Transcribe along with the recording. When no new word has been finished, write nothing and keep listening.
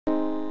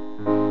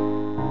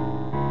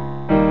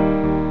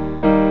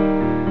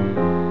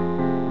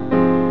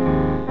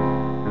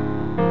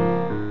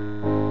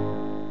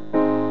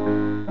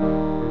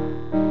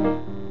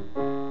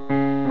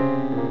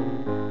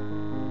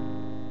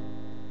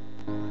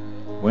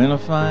When I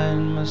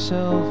find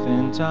myself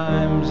in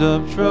times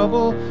of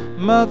trouble,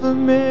 Mother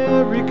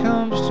Mary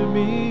comes to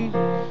me,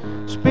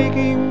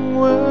 speaking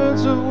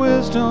words of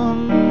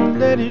wisdom,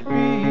 let it be.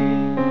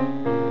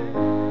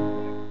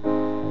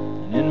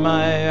 And in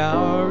my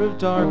hour of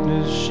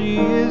darkness, she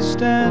is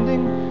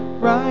standing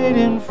right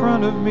in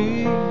front of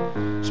me,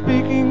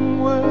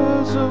 speaking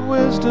words of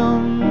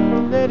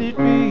wisdom, let it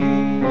be.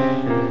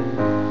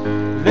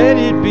 Let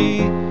it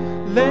be,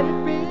 let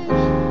it be,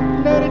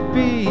 let it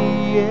be,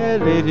 yeah,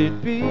 let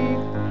it be.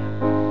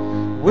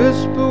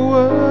 Whisper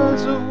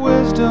words of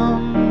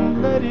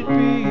wisdom, let it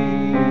be.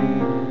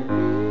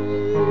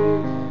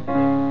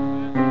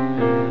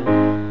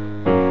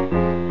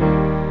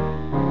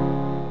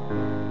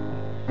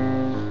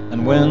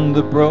 And when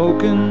the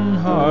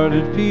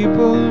broken-hearted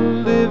people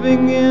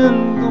living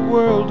in the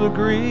world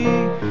agree,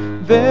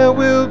 there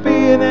will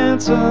be an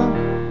answer,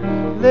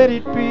 let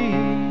it be.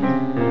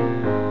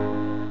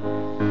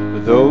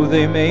 Though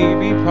they may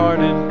be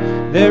parted,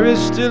 there is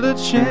still a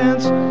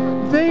chance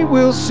they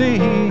will see.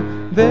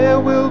 There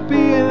will be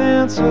an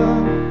answer,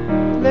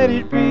 let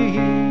it be.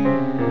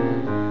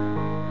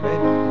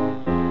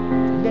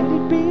 Let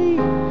it be,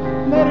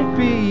 let it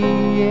be,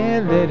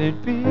 yeah, let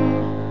it be.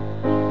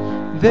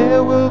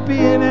 There will be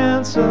an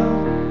answer,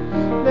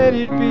 let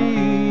it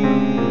be.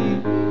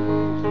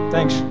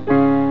 Thanks.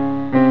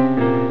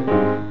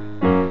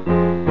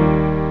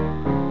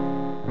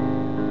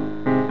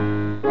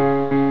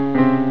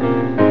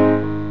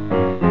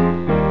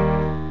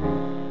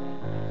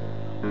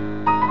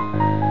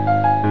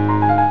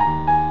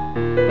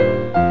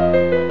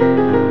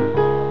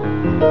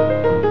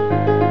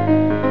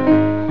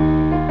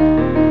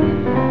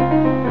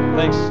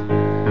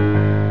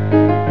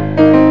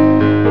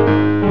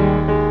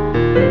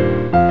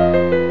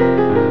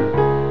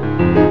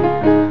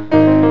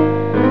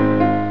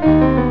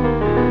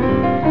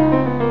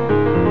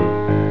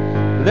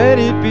 Let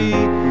it be,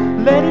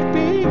 let it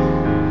be,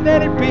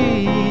 let it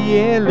be,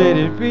 yeah, let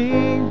it be.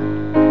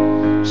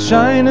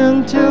 Shine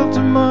until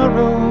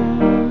tomorrow,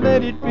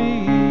 let it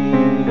be.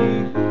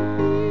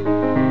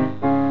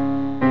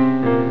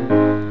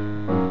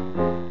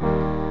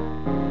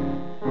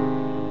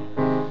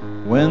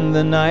 When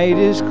the night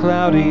is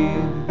cloudy,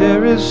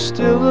 there is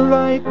still a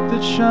light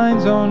that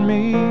shines on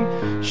me.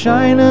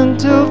 Shine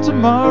until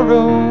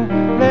tomorrow,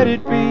 let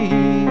it be.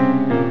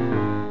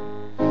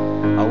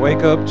 I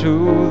wake up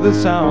to the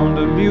sound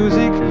of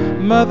music.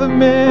 Mother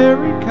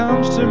Mary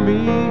comes to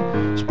me,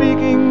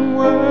 speaking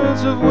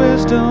words of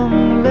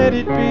wisdom, let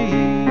it be.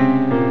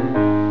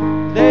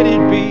 Let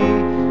it be,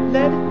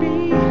 let it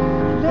be,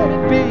 let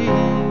it be,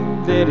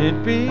 let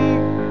it be.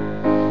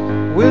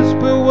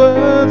 Whisper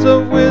words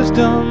of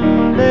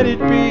wisdom, let it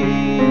be.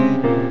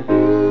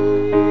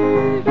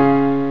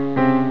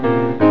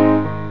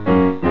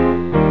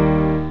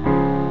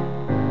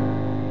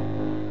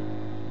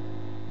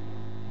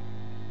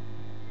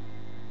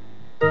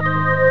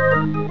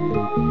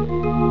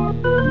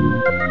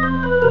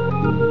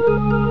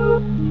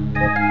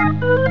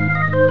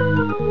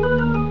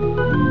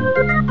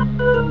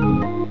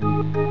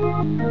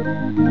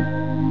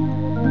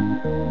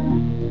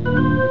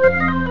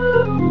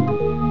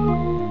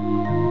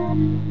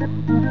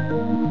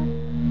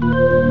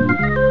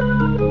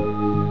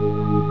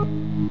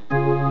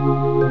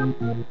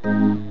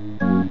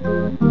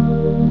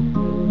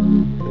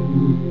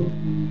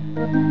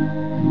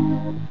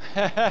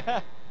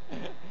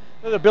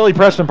 There's a Billy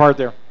Preston part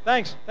there.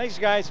 Thanks. Thanks,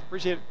 guys.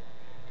 Appreciate it.